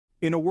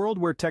In a world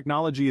where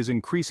technology is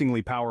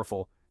increasingly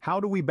powerful, how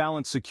do we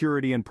balance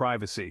security and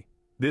privacy?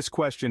 This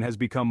question has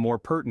become more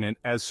pertinent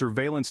as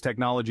surveillance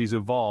technologies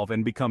evolve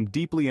and become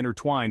deeply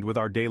intertwined with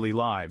our daily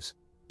lives.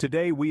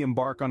 Today we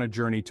embark on a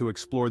journey to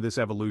explore this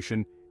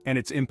evolution and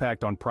its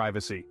impact on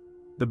privacy.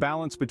 The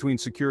balance between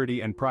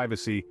security and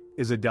privacy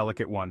is a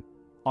delicate one.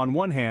 On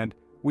one hand,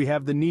 we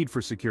have the need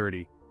for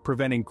security,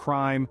 preventing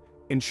crime,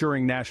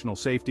 ensuring national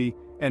safety,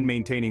 and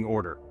maintaining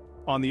order.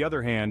 On the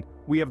other hand,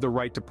 we have the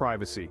right to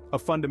privacy, a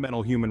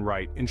fundamental human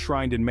right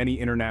enshrined in many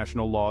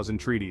international laws and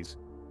treaties.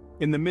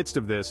 In the midst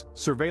of this,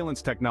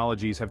 surveillance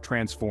technologies have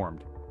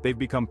transformed. They've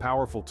become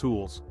powerful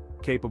tools,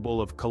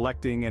 capable of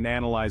collecting and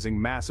analyzing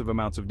massive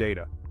amounts of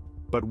data.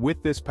 But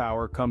with this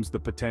power comes the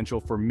potential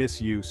for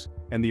misuse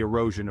and the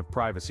erosion of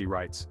privacy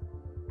rights.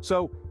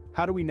 So,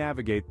 how do we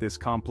navigate this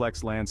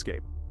complex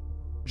landscape?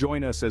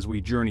 Join us as we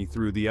journey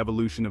through the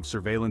evolution of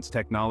surveillance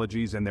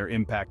technologies and their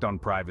impact on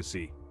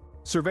privacy.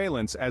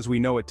 Surveillance, as we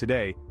know it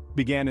today,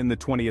 began in the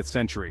 20th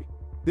century.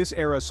 This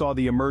era saw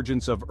the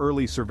emergence of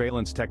early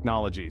surveillance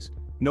technologies,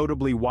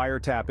 notably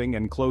wiretapping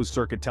and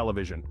closed-circuit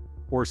television,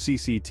 or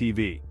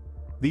CCTV.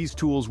 These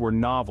tools were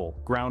novel,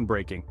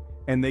 groundbreaking,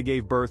 and they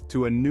gave birth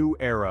to a new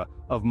era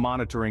of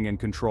monitoring and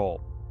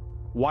control.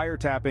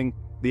 Wiretapping,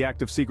 the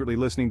act of secretly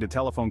listening to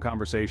telephone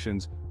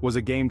conversations, was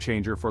a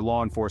game-changer for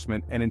law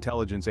enforcement and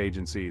intelligence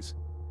agencies.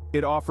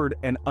 It offered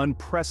an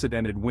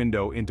unprecedented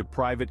window into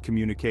private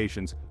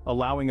communications,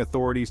 allowing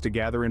authorities to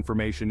gather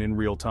information in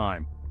real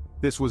time.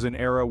 This was an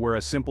era where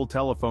a simple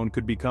telephone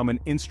could become an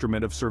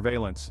instrument of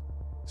surveillance.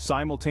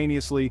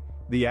 Simultaneously,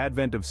 the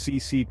advent of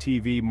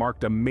CCTV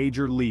marked a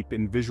major leap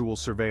in visual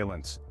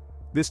surveillance.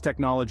 This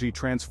technology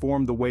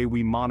transformed the way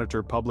we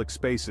monitor public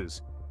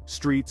spaces.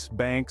 Streets,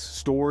 banks,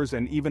 stores,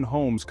 and even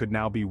homes could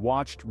now be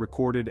watched,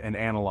 recorded, and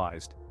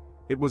analyzed.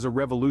 It was a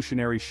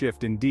revolutionary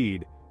shift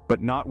indeed,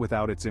 but not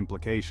without its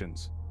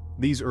implications.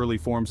 These early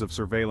forms of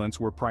surveillance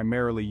were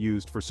primarily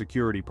used for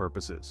security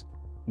purposes.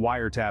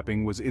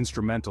 Wiretapping was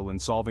instrumental in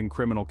solving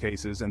criminal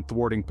cases and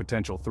thwarting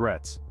potential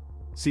threats.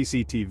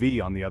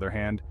 CCTV, on the other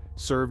hand,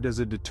 served as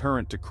a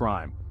deterrent to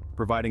crime,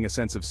 providing a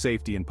sense of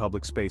safety in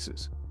public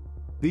spaces.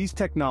 These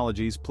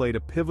technologies played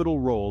a pivotal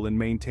role in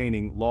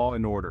maintaining law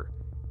and order,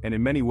 and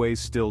in many ways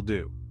still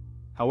do.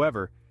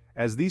 However,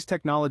 as these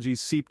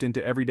technologies seeped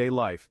into everyday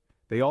life,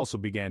 they also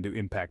began to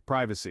impact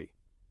privacy.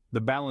 The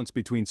balance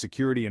between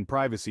security and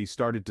privacy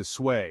started to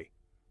sway.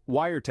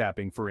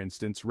 Wiretapping, for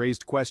instance,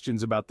 raised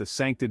questions about the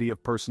sanctity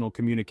of personal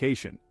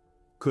communication.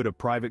 Could a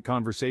private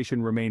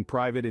conversation remain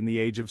private in the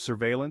age of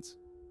surveillance?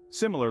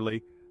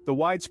 Similarly, the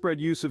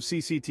widespread use of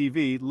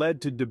CCTV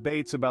led to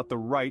debates about the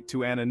right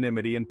to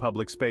anonymity in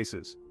public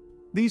spaces.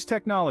 These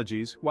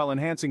technologies, while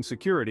enhancing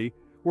security,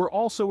 were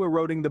also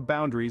eroding the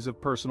boundaries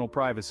of personal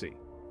privacy.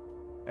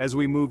 As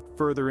we moved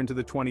further into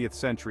the 20th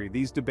century,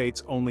 these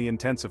debates only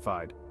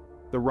intensified.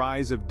 The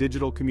rise of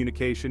digital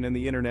communication and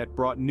the internet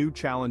brought new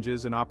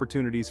challenges and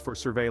opportunities for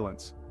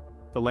surveillance.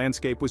 The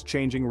landscape was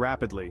changing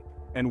rapidly,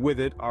 and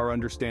with it, our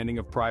understanding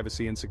of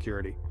privacy and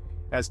security.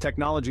 As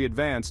technology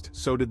advanced,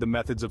 so did the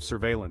methods of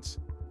surveillance.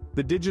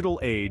 The digital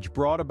age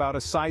brought about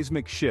a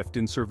seismic shift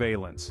in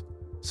surveillance.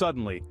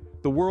 Suddenly,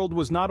 the world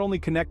was not only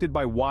connected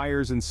by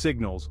wires and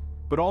signals,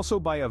 but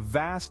also by a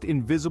vast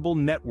invisible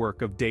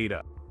network of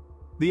data.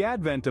 The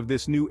advent of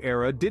this new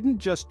era didn't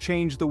just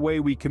change the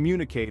way we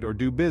communicate or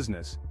do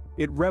business.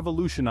 It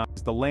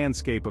revolutionized the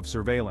landscape of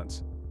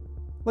surveillance.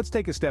 Let's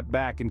take a step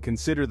back and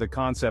consider the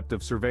concept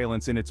of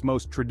surveillance in its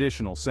most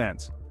traditional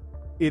sense.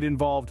 It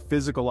involved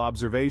physical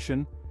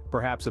observation,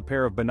 perhaps a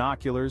pair of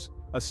binoculars,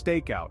 a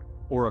stakeout,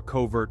 or a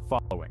covert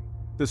following.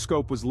 The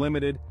scope was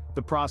limited,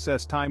 the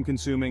process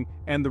time-consuming,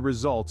 and the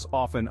results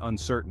often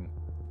uncertain.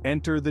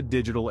 Enter the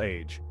digital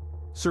age.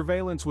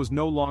 Surveillance was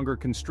no longer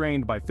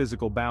constrained by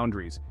physical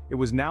boundaries. It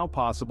was now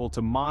possible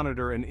to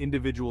monitor an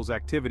individual's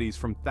activities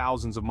from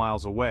thousands of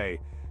miles away,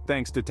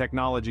 thanks to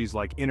technologies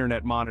like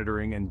internet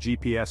monitoring and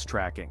GPS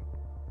tracking.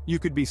 You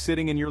could be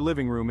sitting in your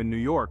living room in New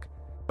York,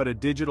 but a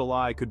digital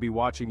eye could be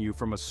watching you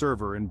from a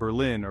server in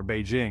Berlin or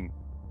Beijing.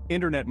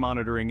 Internet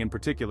monitoring in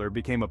particular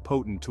became a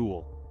potent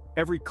tool.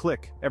 Every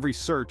click, every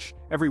search,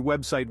 every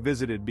website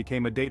visited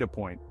became a data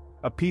point,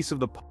 a piece of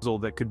the puzzle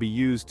that could be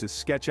used to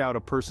sketch out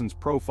a person's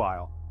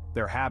profile,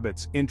 their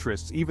habits,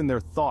 interests, even their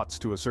thoughts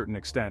to a certain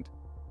extent.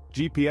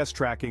 GPS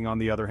tracking, on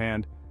the other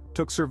hand,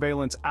 took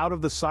surveillance out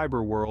of the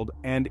cyber world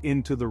and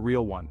into the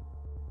real one.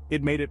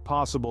 It made it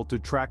possible to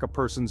track a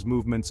person's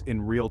movements in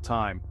real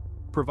time,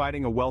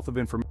 providing a wealth of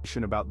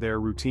information about their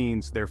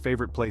routines, their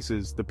favorite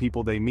places, the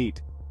people they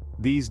meet.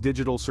 These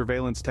digital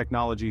surveillance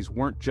technologies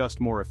weren't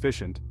just more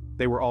efficient,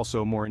 they were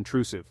also more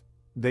intrusive.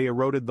 They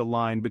eroded the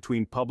line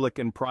between public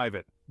and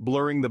private,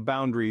 blurring the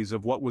boundaries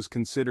of what was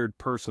considered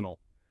personal.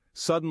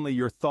 Suddenly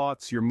your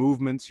thoughts, your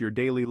movements, your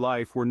daily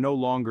life were no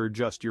longer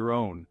just your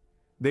own.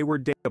 They were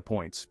data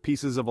points,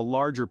 pieces of a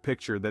larger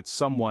picture that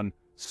someone,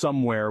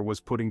 somewhere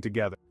was putting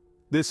together.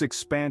 This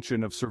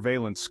expansion of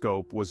surveillance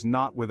scope was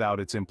not without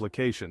its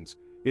implications.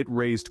 It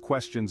raised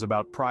questions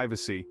about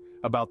privacy,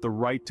 about the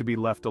right to be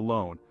left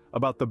alone,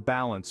 about the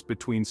balance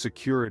between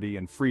security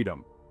and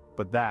freedom.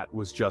 But that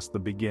was just the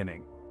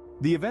beginning.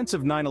 The events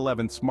of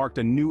 9/11 marked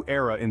a new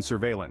era in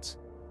surveillance.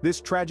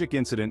 This tragic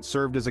incident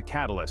served as a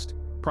catalyst,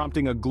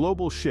 prompting a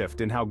global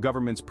shift in how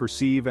governments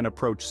perceive and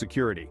approach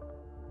security.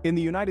 In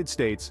the United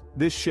States,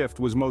 this shift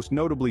was most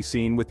notably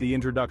seen with the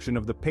introduction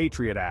of the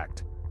Patriot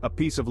Act, a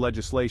piece of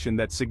legislation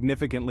that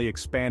significantly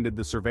expanded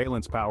the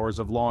surveillance powers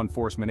of law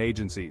enforcement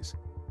agencies.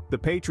 The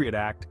Patriot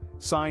Act,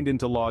 signed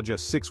into law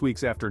just 6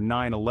 weeks after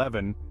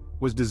 9/11,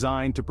 was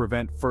designed to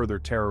prevent further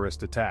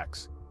terrorist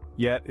attacks.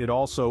 Yet it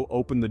also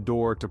opened the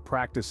door to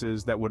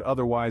practices that would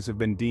otherwise have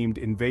been deemed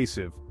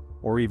invasive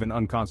or even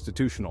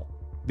unconstitutional.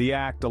 The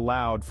act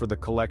allowed for the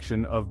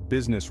collection of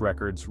business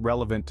records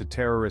relevant to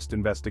terrorist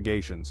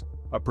investigations,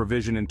 a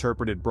provision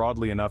interpreted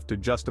broadly enough to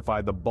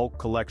justify the bulk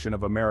collection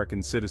of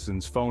American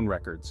citizens' phone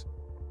records.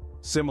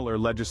 Similar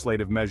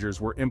legislative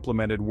measures were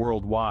implemented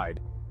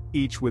worldwide,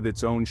 each with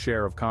its own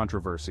share of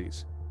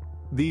controversies.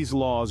 These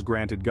laws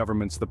granted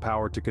governments the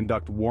power to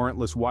conduct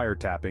warrantless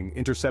wiretapping,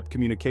 intercept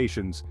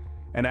communications,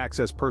 and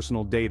access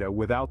personal data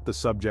without the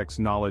subject's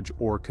knowledge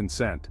or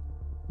consent.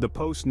 The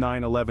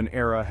post-9/11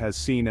 era has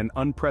seen an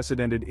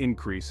unprecedented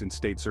increase in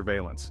state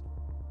surveillance.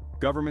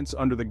 Governments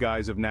under the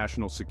guise of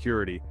national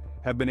security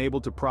have been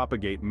able to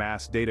propagate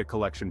mass data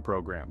collection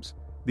programs.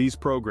 These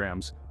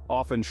programs,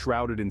 often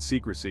shrouded in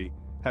secrecy,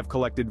 have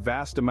collected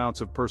vast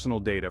amounts of personal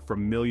data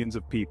from millions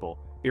of people,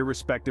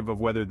 irrespective of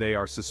whether they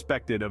are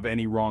suspected of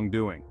any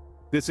wrongdoing.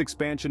 This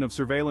expansion of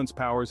surveillance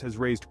powers has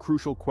raised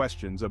crucial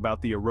questions about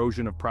the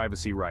erosion of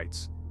privacy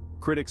rights.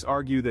 Critics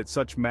argue that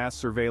such mass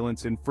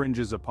surveillance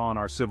infringes upon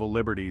our civil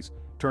liberties,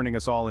 turning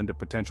us all into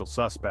potential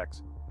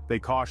suspects. They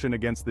caution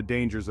against the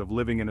dangers of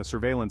living in a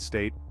surveillance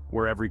state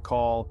where every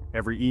call,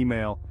 every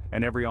email,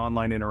 and every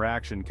online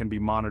interaction can be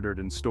monitored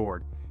and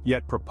stored.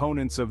 Yet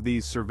proponents of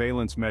these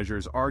surveillance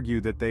measures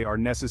argue that they are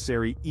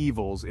necessary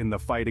evils in the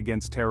fight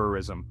against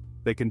terrorism.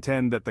 They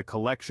contend that the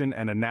collection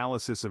and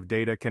analysis of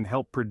data can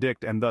help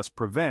predict and thus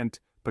prevent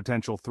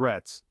potential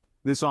threats.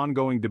 This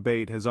ongoing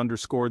debate has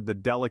underscored the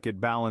delicate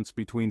balance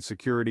between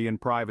security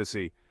and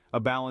privacy, a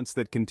balance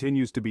that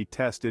continues to be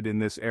tested in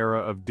this era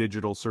of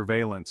digital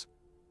surveillance.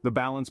 The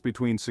balance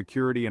between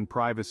security and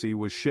privacy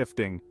was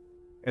shifting.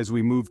 As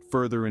we moved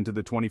further into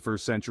the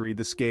 21st century,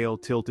 the scale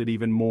tilted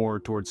even more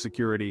towards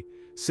security,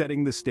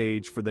 setting the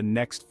stage for the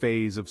next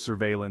phase of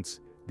surveillance,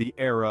 the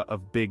era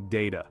of big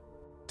data.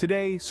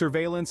 Today,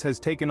 surveillance has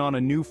taken on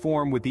a new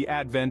form with the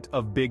advent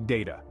of big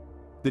data.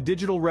 The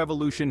digital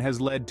revolution has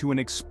led to an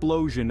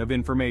explosion of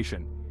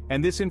information,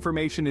 and this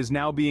information is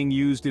now being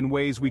used in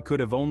ways we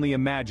could have only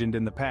imagined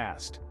in the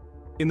past.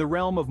 In the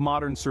realm of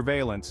modern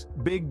surveillance,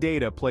 big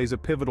data plays a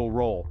pivotal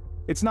role.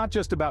 It's not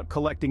just about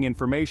collecting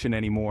information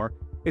anymore,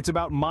 it's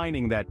about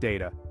mining that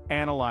data,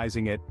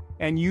 analyzing it,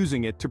 and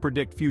using it to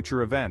predict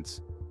future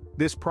events.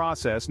 This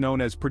process, known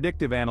as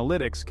predictive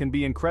analytics, can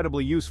be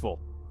incredibly useful.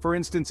 For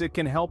instance, it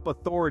can help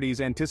authorities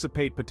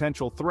anticipate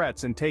potential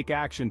threats and take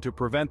action to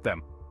prevent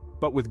them.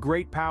 But with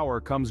great power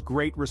comes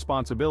great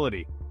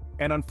responsibility.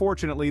 And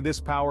unfortunately,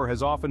 this power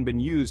has often been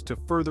used to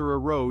further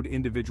erode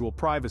individual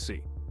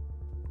privacy.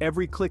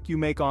 Every click you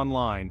make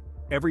online,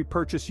 every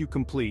purchase you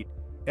complete,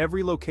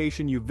 every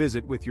location you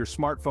visit with your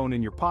smartphone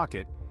in your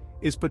pocket,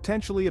 is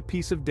potentially a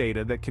piece of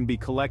data that can be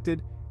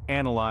collected,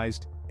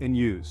 analyzed, and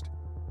used.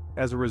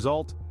 As a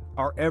result,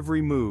 our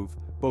every move,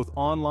 both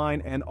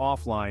online and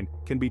offline,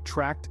 can be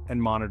tracked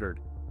and monitored.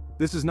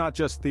 This is not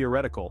just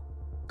theoretical.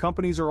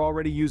 Companies are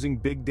already using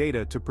big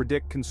data to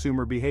predict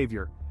consumer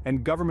behavior,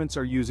 and governments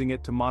are using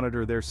it to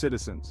monitor their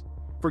citizens.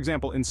 For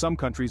example, in some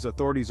countries,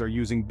 authorities are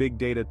using big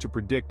data to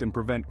predict and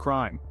prevent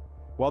crime.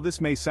 While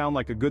this may sound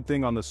like a good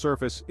thing on the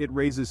surface, it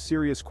raises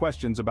serious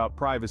questions about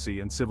privacy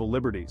and civil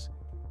liberties.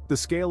 The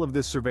scale of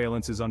this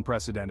surveillance is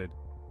unprecedented.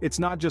 It's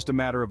not just a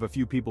matter of a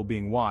few people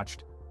being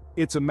watched.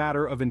 It's a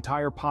matter of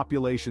entire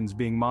populations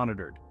being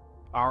monitored.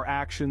 Our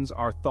actions,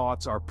 our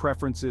thoughts, our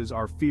preferences,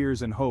 our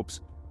fears and hopes,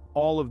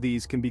 all of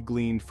these can be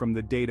gleaned from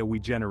the data we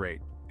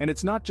generate. And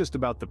it's not just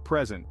about the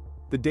present.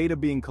 The data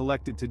being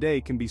collected today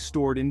can be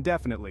stored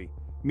indefinitely,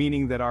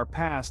 meaning that our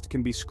past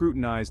can be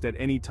scrutinized at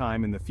any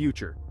time in the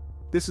future.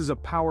 This is a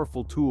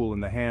powerful tool in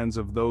the hands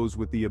of those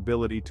with the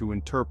ability to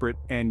interpret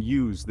and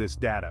use this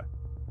data.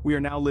 We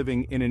are now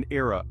living in an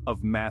era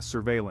of mass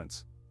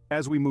surveillance.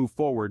 As we move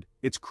forward,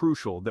 it's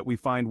crucial that we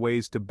find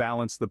ways to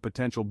balance the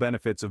potential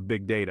benefits of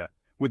big data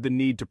with the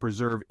need to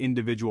preserve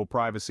individual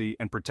privacy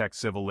and protect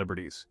civil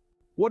liberties.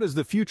 What does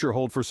the future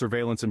hold for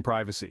surveillance and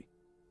privacy?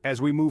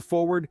 As we move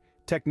forward,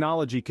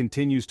 technology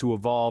continues to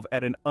evolve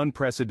at an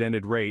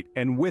unprecedented rate,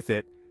 and with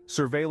it,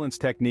 surveillance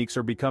techniques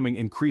are becoming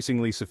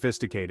increasingly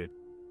sophisticated.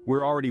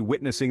 We're already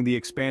witnessing the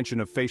expansion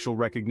of facial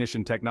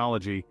recognition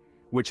technology,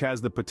 which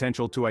has the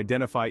potential to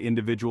identify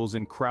individuals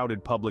in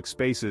crowded public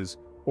spaces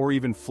or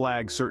even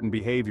flag certain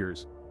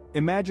behaviors.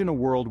 Imagine a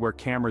world where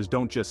cameras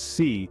don't just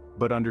see,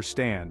 but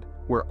understand,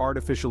 where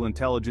artificial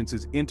intelligence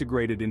is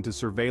integrated into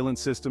surveillance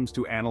systems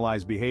to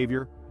analyze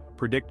behavior,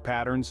 predict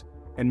patterns,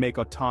 and make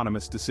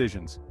autonomous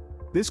decisions.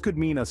 This could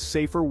mean a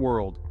safer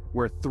world,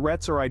 where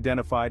threats are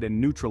identified and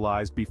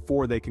neutralized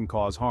before they can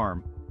cause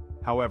harm.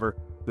 However,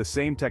 the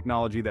same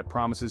technology that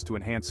promises to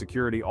enhance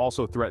security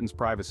also threatens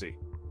privacy.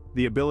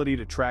 The ability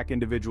to track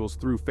individuals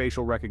through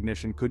facial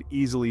recognition could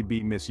easily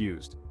be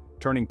misused,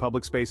 turning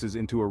public spaces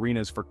into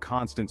arenas for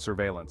constant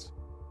surveillance.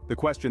 The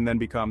question then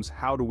becomes,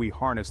 how do we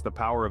harness the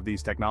power of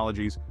these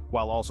technologies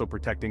while also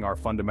protecting our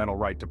fundamental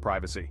right to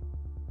privacy?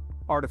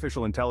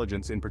 Artificial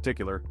intelligence, in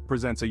particular,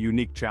 presents a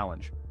unique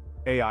challenge.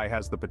 AI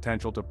has the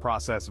potential to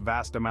process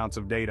vast amounts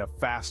of data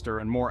faster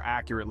and more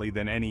accurately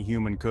than any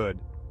human could.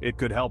 It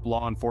could help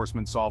law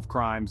enforcement solve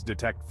crimes,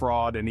 detect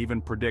fraud, and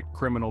even predict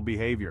criminal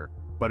behavior.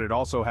 But it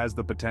also has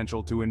the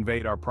potential to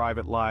invade our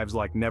private lives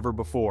like never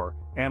before,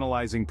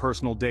 analyzing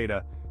personal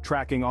data,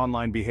 tracking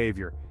online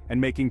behavior, and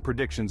making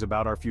predictions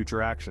about our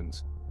future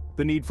actions.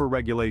 The need for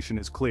regulation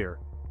is clear.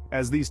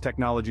 As these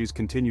technologies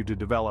continue to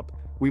develop,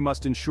 we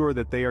must ensure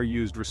that they are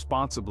used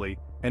responsibly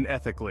and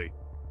ethically.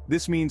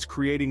 This means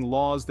creating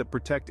laws that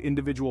protect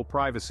individual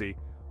privacy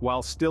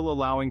while still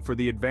allowing for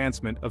the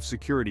advancement of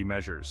security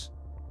measures.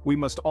 We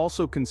must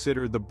also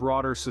consider the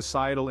broader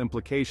societal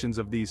implications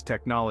of these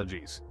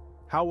technologies.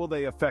 How will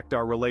they affect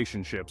our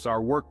relationships,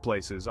 our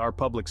workplaces, our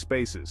public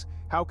spaces?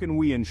 How can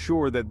we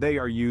ensure that they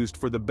are used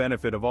for the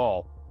benefit of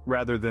all,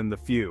 rather than the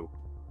few?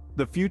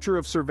 The future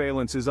of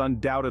surveillance is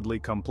undoubtedly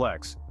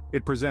complex.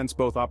 It presents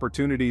both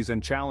opportunities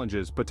and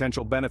challenges,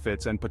 potential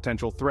benefits and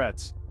potential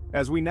threats.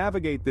 As we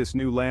navigate this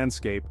new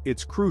landscape,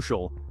 it's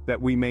crucial that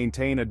we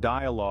maintain a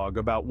dialogue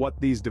about what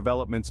these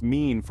developments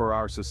mean for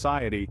our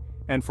society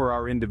and for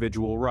our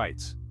individual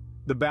rights.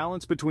 The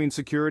balance between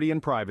security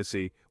and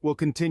privacy will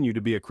continue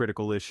to be a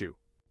critical issue.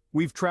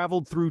 We've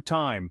traveled through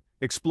time,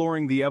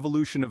 exploring the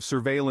evolution of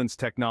surveillance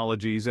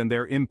technologies and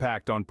their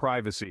impact on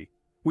privacy.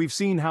 We've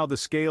seen how the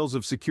scales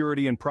of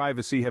security and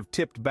privacy have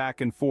tipped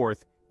back and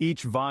forth,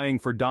 each vying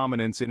for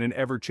dominance in an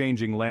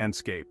ever-changing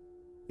landscape.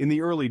 In the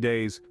early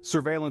days,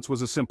 surveillance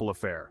was a simple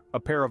affair, a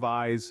pair of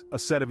eyes, a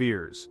set of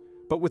ears.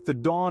 But with the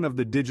dawn of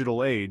the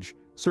digital age,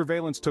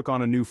 surveillance took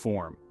on a new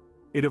form.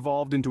 It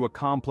evolved into a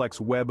complex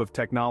web of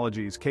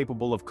technologies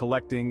capable of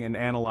collecting and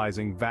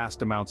analyzing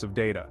vast amounts of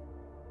data.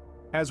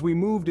 As we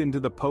moved into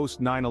the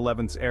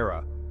post-9/11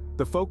 era,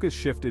 the focus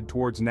shifted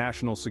towards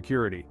national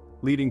security,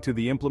 leading to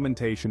the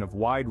implementation of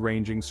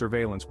wide-ranging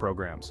surveillance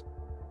programs.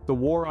 The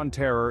war on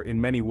terror, in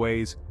many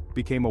ways,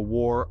 became a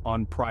war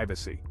on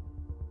privacy.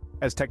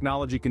 As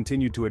technology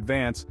continued to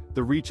advance,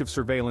 the reach of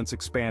surveillance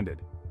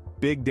expanded.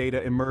 Big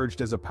data emerged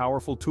as a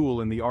powerful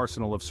tool in the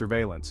arsenal of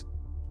surveillance.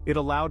 It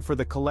allowed for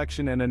the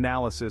collection and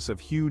analysis of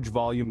huge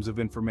volumes of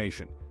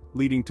information,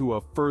 leading to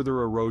a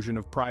further erosion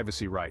of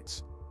privacy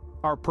rights.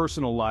 Our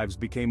personal lives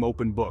became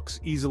open books,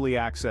 easily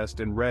accessed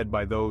and read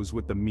by those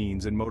with the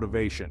means and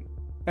motivation.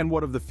 And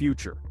what of the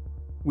future?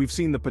 We've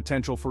seen the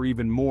potential for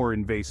even more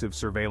invasive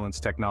surveillance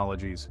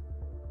technologies.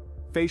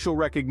 Facial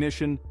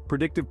recognition,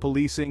 predictive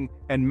policing,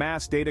 and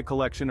mass data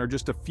collection are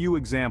just a few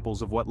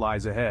examples of what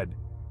lies ahead.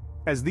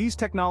 As these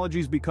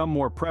technologies become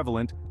more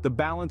prevalent, the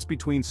balance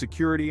between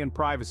security and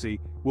privacy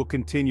will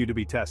continue to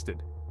be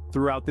tested.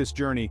 Throughout this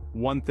journey,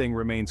 one thing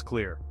remains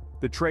clear.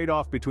 The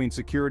trade-off between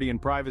security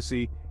and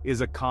privacy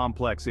is a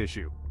complex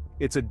issue.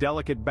 It's a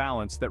delicate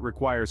balance that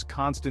requires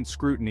constant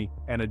scrutiny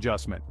and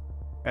adjustment.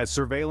 As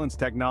surveillance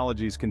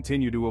technologies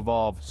continue to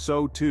evolve,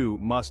 so too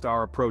must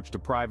our approach to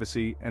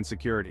privacy and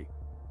security.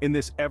 In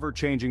this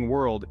ever-changing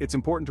world, it's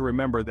important to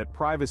remember that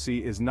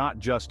privacy is not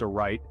just a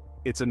right,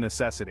 it's a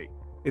necessity.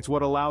 It's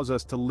what allows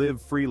us to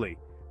live freely,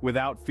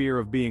 without fear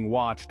of being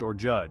watched or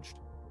judged.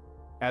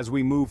 As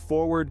we move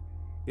forward,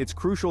 it's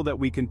crucial that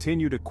we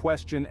continue to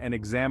question and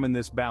examine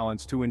this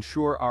balance to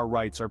ensure our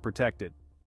rights are protected.